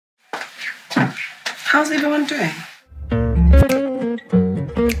How's everyone doing?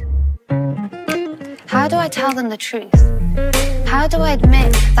 How do I tell them the truth? How do I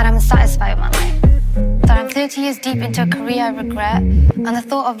admit that I'm unsatisfied with my life? That I'm 30 years deep into a career I regret, and the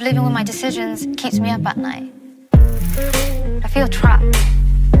thought of living with my decisions keeps me up at night. I feel trapped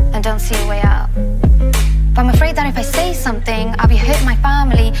and don't see a way out. But I'm afraid that if I say something, I'll be hurting my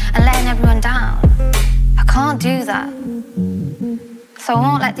family and letting everyone down. I can't do that. So I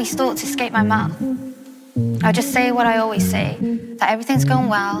won't let these thoughts escape my mouth. I'll just say what I always say, that everything's going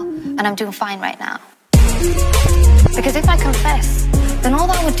well and I'm doing fine right now. Because if I confess, then all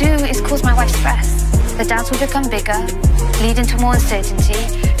that would do is cause my wife stress. The doubts will become bigger, leading to more uncertainty,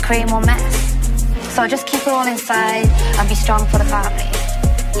 creating more mess. So I'll just keep it all inside and be strong for the family.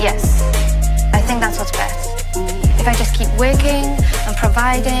 Yes, I think that's what's best. If I just keep working and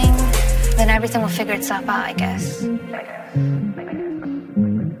providing, then everything will figure itself out, I guess.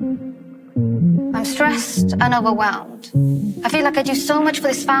 I'm stressed and overwhelmed. I feel like I do so much for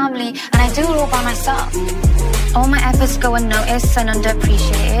this family and I do it all by myself. All my efforts go unnoticed and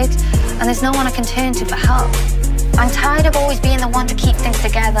underappreciated, and there's no one I can turn to for help. I'm tired of always being the one to keep things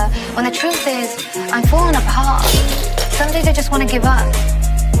together, when the truth is, I'm falling apart. Some days I just want to give up,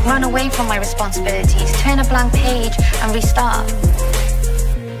 run away from my responsibilities, turn a blank page and restart.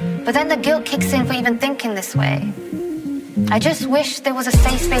 But then the guilt kicks in for even thinking this way. I just wish there was a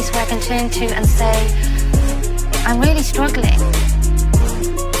safe space where I can turn to and say, I'm really struggling.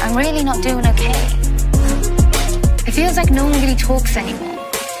 I'm really not doing okay. It feels like no one really talks anymore.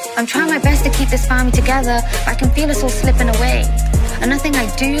 I'm trying my best to keep this family together, but I can feel us all slipping away. And nothing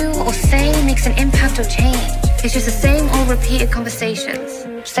I do or say makes an impact or change. It's just the same old repeated conversations.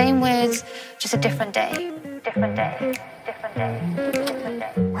 Same words, just a different day. Different day, different day, different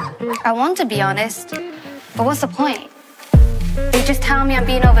day. I want to be honest, but what's the point? They just tell me I'm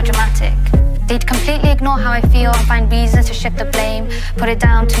being overdramatic. They'd completely ignore how I feel and find reasons to shift the blame, put it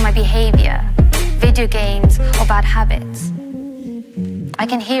down to my behavior, video games, or bad habits. I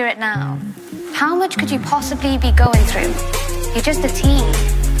can hear it now. How much could you possibly be going through? You're just a teen.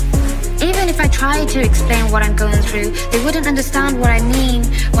 Even if I tried to explain what I'm going through, they wouldn't understand what I mean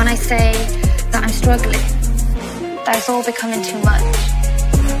when I say that I'm struggling, that it's all becoming too much.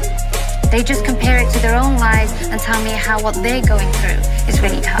 They just compare it to their own lives and tell me how what they're going through is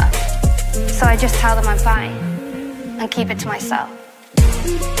really tough. So I just tell them I'm fine and keep it to myself.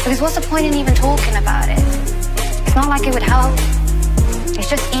 Because what's the point in even talking about it? It's not like it would help. It's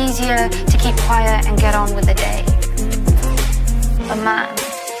just easier to keep quiet and get on with the day. But man,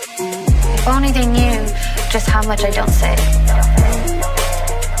 if only they knew just how much I don't say.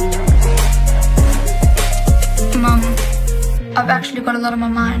 Mum, I've actually got a lot on my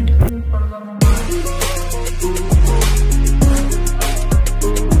mind.